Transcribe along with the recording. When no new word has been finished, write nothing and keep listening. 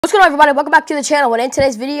What's going on, everybody? Welcome back to the channel. And in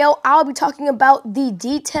today's video, I'll be talking about the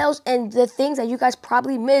details and the things that you guys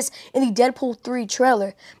probably missed in the Deadpool 3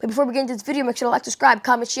 trailer. But before we get into this video, make sure to like, subscribe,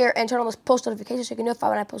 comment, share, and turn on those post notifications so you can notify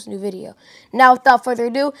when I post a new video. Now, without further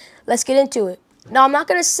ado, let's get into it. Now, I'm not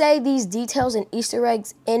going to say these details and Easter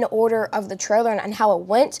eggs in order of the trailer and how it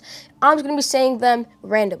went. I'm just going to be saying them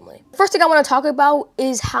randomly. First thing I want to talk about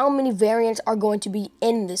is how many variants are going to be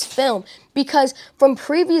in this film. Because from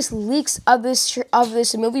previous leaks of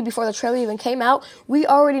this movie before the trailer even came out, we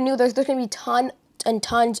already knew there's going to be tons and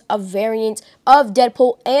tons of variants of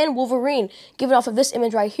Deadpool and Wolverine. Given off of this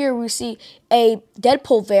image right here, we see a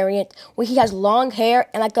Deadpool variant where he has long hair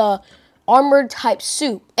and like a armored type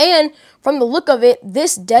suit. And from the look of it,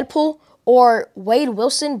 this Deadpool or Wade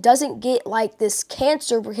Wilson doesn't get like this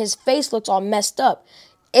cancer where his face looks all messed up.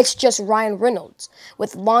 It's just Ryan Reynolds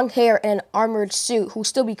with long hair and an armored suit who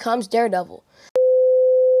still becomes Daredevil.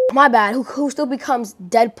 My bad, who still becomes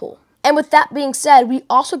Deadpool. And with that being said, we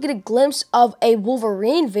also get a glimpse of a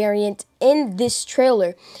Wolverine variant in this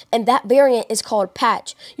trailer, and that variant is called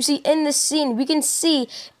Patch. You see, in this scene, we can see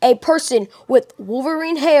a person with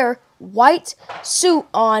Wolverine hair, white suit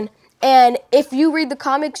on, and if you read the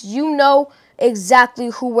comics, you know exactly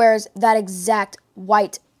who wears that exact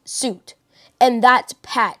white suit. And that's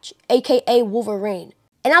Patch, aka Wolverine.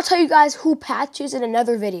 And I'll tell you guys who Patch is in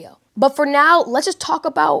another video. But for now, let's just talk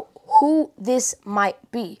about who this might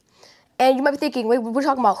be. And you might be thinking, wait, we're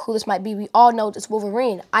talking about who this might be. We all know it's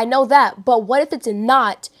Wolverine. I know that. But what if it's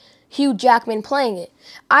not Hugh Jackman playing it?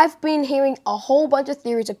 I've been hearing a whole bunch of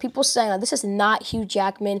theories of people saying that this is not Hugh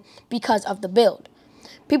Jackman because of the build.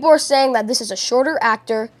 People are saying that this is a shorter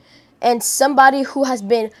actor and somebody who has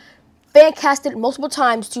been fan casted multiple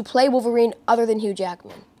times to play Wolverine other than Hugh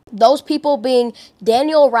Jackman. Those people being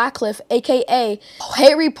Daniel Radcliffe, aka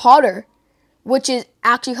Harry Potter, which is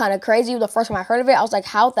actually kind of crazy. The first time I heard of it, I was like,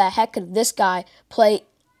 how the heck could this guy play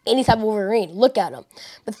any type of Wolverine? Look at him.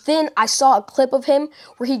 But then I saw a clip of him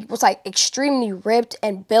where he was like extremely ripped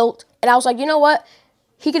and built. And I was like, you know what?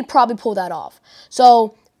 He could probably pull that off.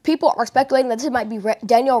 So people are speculating that this might be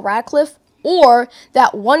Daniel Radcliffe or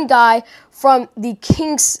that one guy from the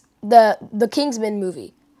Kingsman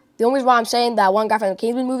movie. The only reason why I'm saying that one guy from the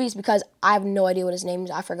Kingsman movie is because I have no idea what his name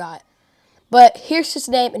is. I forgot. But here's his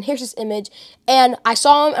name and here's his image. And I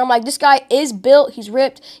saw him and I'm like, this guy is built. He's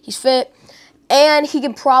ripped. He's fit. And he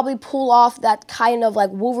can probably pull off that kind of like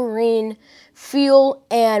Wolverine feel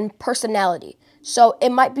and personality. So it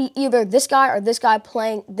might be either this guy or this guy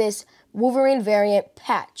playing this Wolverine variant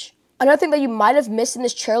Patch. Another thing that you might have missed in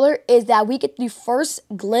this trailer is that we get the first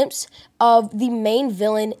glimpse of the main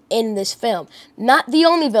villain in this film. Not the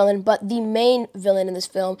only villain, but the main villain in this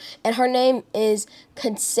film. And her name is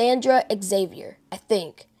Cassandra Xavier, I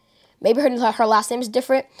think. Maybe her last name is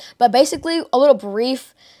different. But basically, a little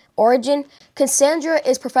brief origin. Cassandra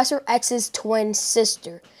is Professor X's twin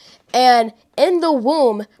sister. And in the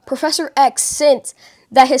womb, Professor X sensed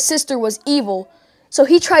that his sister was evil. So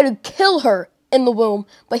he tried to kill her in the womb,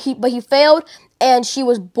 but he failed, and she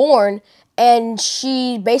was born, and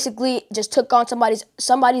she basically just took on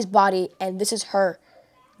somebody's body, and this is her.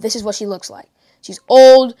 This is what she looks like. She's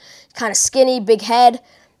old, kind of skinny, big head,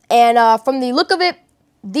 and from the look of it,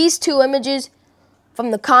 these two images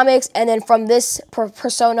from the comics and then from this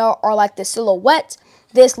persona or like the silhouette,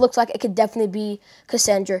 this looks like it could definitely be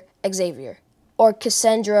Cassandra Xavier. Or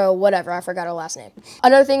Cassandra, whatever, I forgot her last name.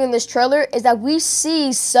 Another thing in this trailer is that we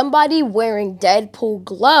see somebody wearing Deadpool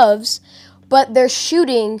gloves, but they're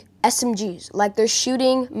shooting SMGs, like they're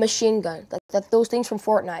shooting machine guns, like those things from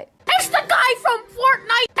Fortnite. It's the guy from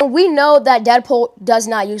Fortnite! And we know that Deadpool does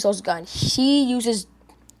not use those guns. He uses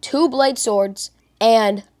two-blade swords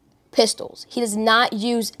and pistols. He does not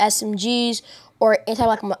use SMGs or any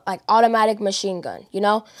type of like automatic machine gun, you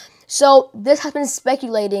know? So this has been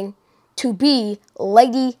speculating to be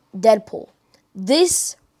Lady Deadpool.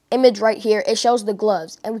 This image right here, it shows the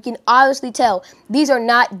gloves, and we can obviously tell these are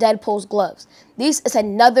not Deadpool's gloves. This is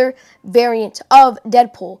another variant of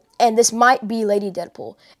Deadpool, and this might be Lady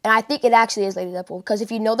Deadpool. And I think it actually is Lady Deadpool, because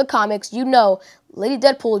if you know the comics, you know Lady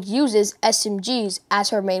Deadpool uses SMGs as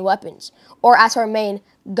her main weapons, or as her main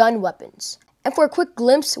gun weapons. And for a quick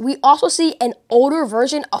glimpse, we also see an older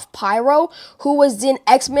version of Pyro, who was in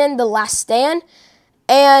X-Men The Last Stand,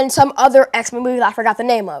 and some other X-Men movie that I forgot the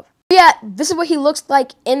name of. But yeah, this is what he looks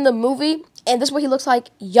like in the movie, and this is what he looks like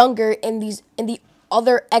younger in the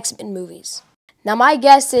other X-Men movies. Now my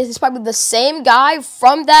guess is it's probably the same guy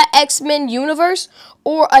from that X-Men universe,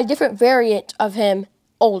 or a different variant of him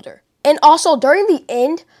older. And also during the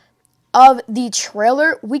end of the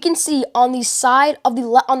trailer, we can see on the side of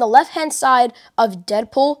on the left-hand side of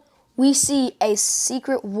Deadpool, we see a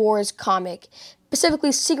Secret Wars comic,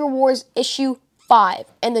 specifically Secret Wars issue 5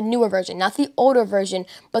 and the newer version, not the older version,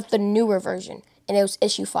 but the newer version, and it was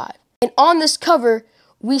issue 5. And on this cover,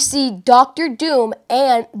 we see Doctor Doom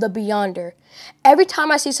and the Beyonder. Every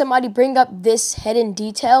time I see somebody bring up this hidden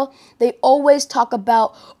detail, they always talk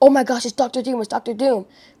about, oh my gosh, it's Doctor Doom, it's Doctor Doom.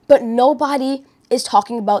 But nobody is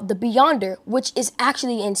talking about the Beyonder, which is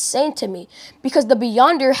actually insane to me, because the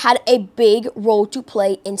Beyonder had a big role to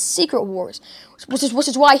play in Secret Wars, which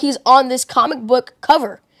is why he's on this comic book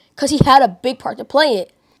cover, because he had a big part to play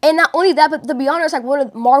it. And not only that, but the Beyonder is like one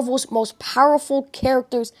of Marvel's most powerful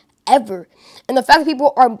characters ever. And the fact that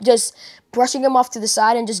people are just brushing him off to the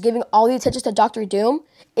side and just giving all the attention to Doctor Doom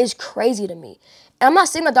is crazy to me. And I'm not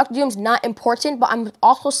saying that Doctor Doom's not important, but I'm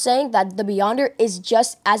also saying that the Beyonder is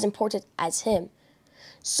just as important as him.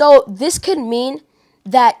 So this could mean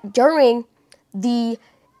that during the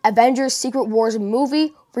Avengers Secret Wars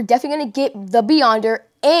movie, we're definitely going to get the Beyonder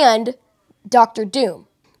and Doctor Doom.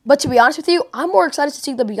 But to be honest with you, I'm more excited to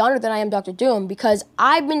see the Beyonder than I am Doctor Doom, because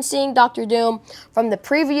I've been seeing Doctor Doom from the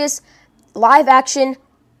previous live-action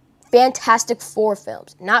Fantastic Four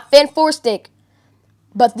films. Not Fan-4-Stick,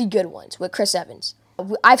 but the good ones with Chris Evans.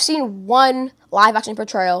 I've seen one live-action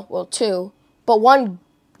portrayal, well, two, but one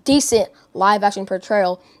decent live-action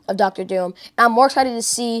portrayal of Doctor Doom. And I'm more excited to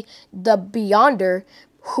see the Beyonder,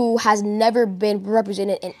 who has never been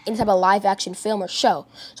represented in any type of live-action film or show.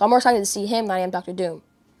 So I'm more excited to see him than I am Doctor Doom.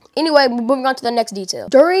 Anyway, moving on to the next detail.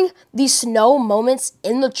 During the snow moments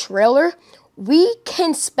in the trailer, we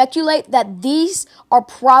can speculate that these are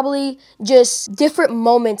probably just different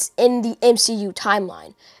moments in the MCU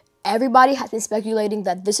timeline. Everybody has been speculating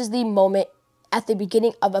that this is the moment at the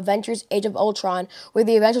beginning of Avengers Age of Ultron, where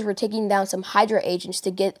the Avengers were taking down some Hydra agents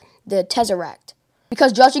to get the Tesseract.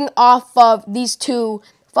 Because judging off of these two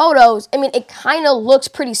photos, I mean, it kind of looks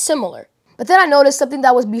pretty similar. But then I noticed something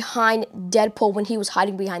that was behind Deadpool when he was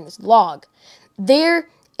hiding behind this log. There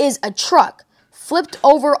is a truck flipped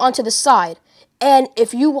over onto the side. And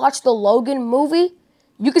if you watch the Logan movie,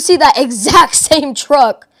 you can see that exact same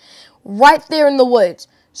truck right there in the woods.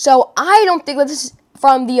 So I don't think that this is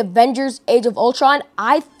from the Avengers Age of Ultron.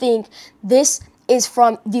 I think this is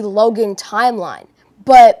from the Logan timeline.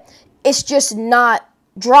 But it's just not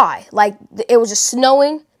dry. Like, it was just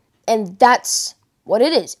snowing, and that's what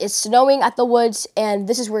it is. It's snowing at the woods, and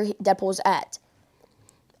this is where Deadpool is at.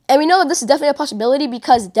 And we know that this is definitely a possibility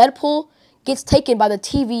because Deadpool gets taken by the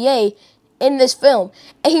TVA in this film,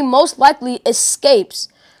 and he most likely escapes,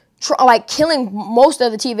 like killing most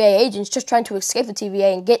of the TVA agents, just trying to escape the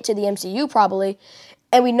TVA and get to the MCU probably.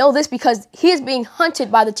 And we know this because he is being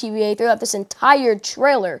hunted by the TVA throughout this entire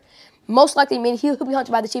trailer. Most likely meaning he'll be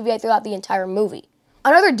hunted by the TVA throughout the entire movie.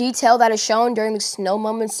 Another detail that is shown during the snow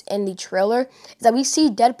moments in the trailer is that we see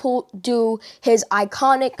Deadpool do his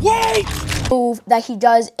iconic move that he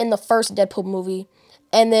does in the first Deadpool movie.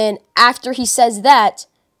 And then after he says that,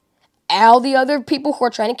 all the other people who are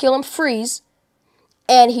trying to kill him freeze.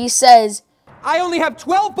 And he says, I only have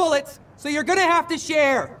 12 bullets, so you're gonna have to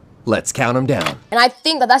share. Let's count them down. And I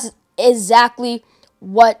think that that's exactly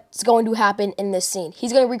what's going to happen in this scene.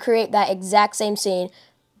 He's going to recreate that exact same scene,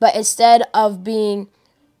 but instead of being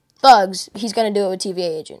thugs, he's going to do it with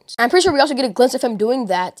TVA agents. And I'm pretty sure we also get a glimpse of him doing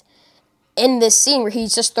that in this scene where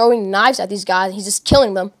he's just throwing knives at these guys and he's just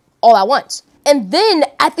killing them all at once. And then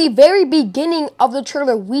at the very beginning of the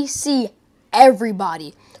trailer, we see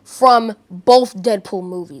everybody from both Deadpool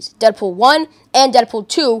movies, Deadpool 1 and Deadpool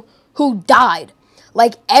 2, who died.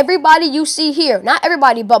 Like, everybody you see here, not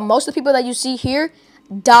everybody, but most of the people that you see here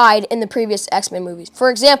died in the previous X-Men movies. For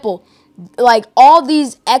example, like, all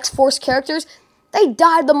these X-Force characters, they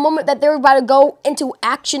died the moment that they were about to go into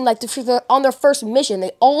action, like, on their first mission.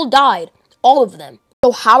 They all died, all of them.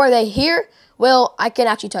 So how are they here? Well, I can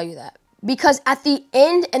actually tell you that. Because at the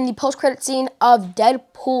end in the post-credit scene of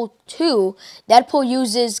Deadpool 2, Deadpool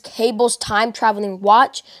uses Cable's time-traveling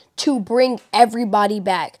watch to bring everybody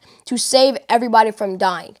back, to save everybody from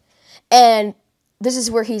dying. And this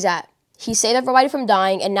is where he's at. He saved everybody from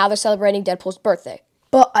dying, and now they're celebrating Deadpool's birthday.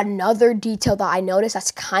 But another detail that I noticed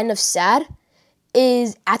that's kind of sad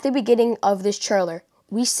is at the beginning of this trailer,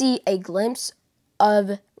 we see a glimpse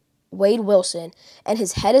of Wade Wilson, and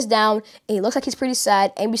his head is down, and he looks like he's pretty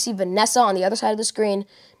sad, and we see Vanessa on the other side of the screen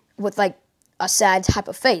with, like, a sad type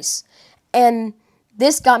of face. And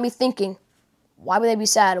this got me thinking, why would they be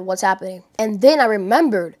sad? What's happening? And then I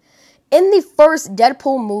remembered, in the first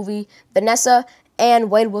Deadpool movie, Vanessa and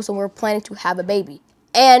Wade Wilson were planning to have a baby.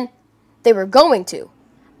 And they were going to,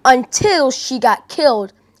 until she got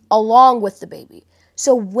killed along with the baby.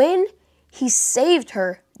 So when he saved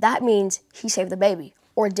her, that means he saved the baby.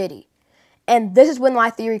 Or did he? And this is when my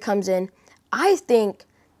theory comes in. I think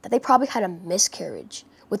that they probably had a miscarriage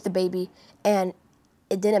with the baby and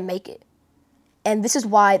it didn't make it. And this is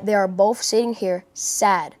why they are both sitting here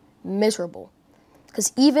sad, miserable.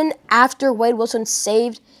 Because even after Wade Wilson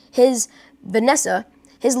saved his Vanessa,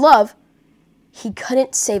 his love, he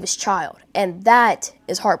couldn't save his child. And that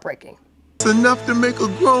is heartbreaking. It's enough to make a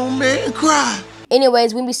grown man cry.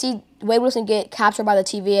 Anyways, when we see Wade Wilson get captured by the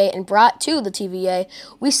TVA and brought to the TVA,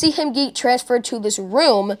 we see him get transferred to this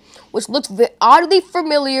room, which looks oddly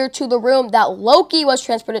familiar to the room that Loki was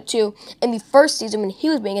transported to in the first season when he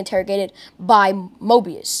was being interrogated by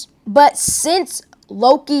Mobius. But since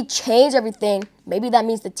Loki changed everything, maybe that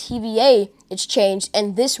means the TVA is changed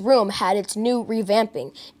and this room had its new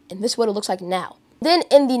revamping. And this is what it looks like now. Then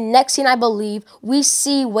in the next scene, I believe, we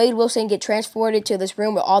see Wade Wilson get transported to this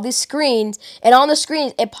room with all these screens. And on the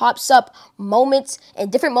screens, it pops up moments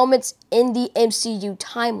and different moments in the MCU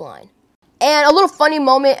timeline. And a little funny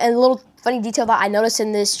moment and a little funny detail that I noticed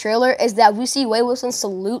in this trailer is that we see Wade Wilson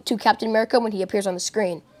salute to Captain America when he appears on the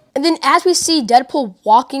screen. And then as we see Deadpool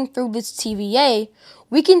walking through this TVA,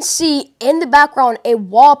 we can see in the background a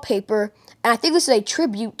wallpaper. And I think this is a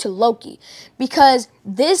tribute to Loki because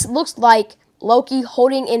this looks like Loki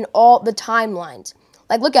holding in all the timelines.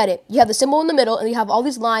 Like, look at it. You have the symbol in the middle, and you have all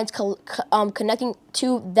these lines connecting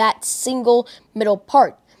to that single middle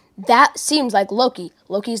part. That seems like Loki.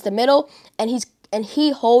 Loki's the middle, and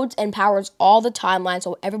he holds and powers all the timelines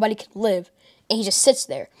so everybody can live, and he just sits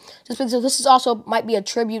there. So this is also might be a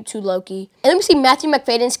tribute to Loki. And then we see Matthew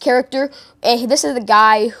McFadden's character, and this is the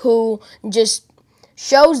guy who just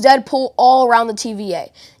shows Deadpool all around the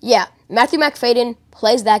TVA. Yeah, Matthew McFadden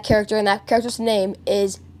plays that character, and that character's name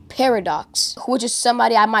is Paradox, which is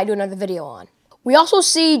somebody I might do another video on. We also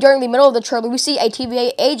see during the middle of the trailer, we see a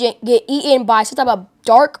TVA agent get eaten by some type of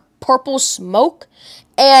dark purple smoke.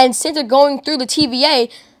 And since they're going through the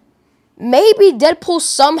TVA, maybe Deadpool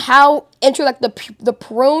somehow entered like the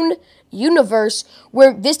prone universe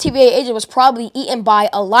where this TVA agent was probably eaten by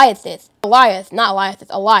Alioth,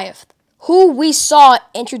 who we saw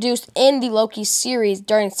introduced in the Loki series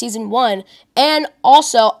during season 1 and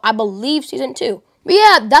also, I believe, season 2. But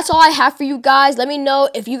yeah, that's all I have for you guys. Let me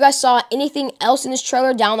know if you guys saw anything else in this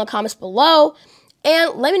trailer down in the comments below.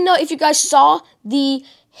 And let me know if you guys saw the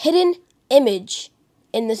hidden image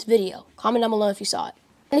in this video. Comment down below if you saw it.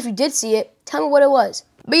 And if you did see it, tell me what it was.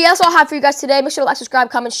 But yeah, that's all I have for you guys today. Make sure to like,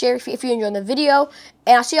 subscribe, comment, share if you enjoyed the video.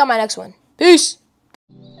 And I'll see you on my next one. Peace!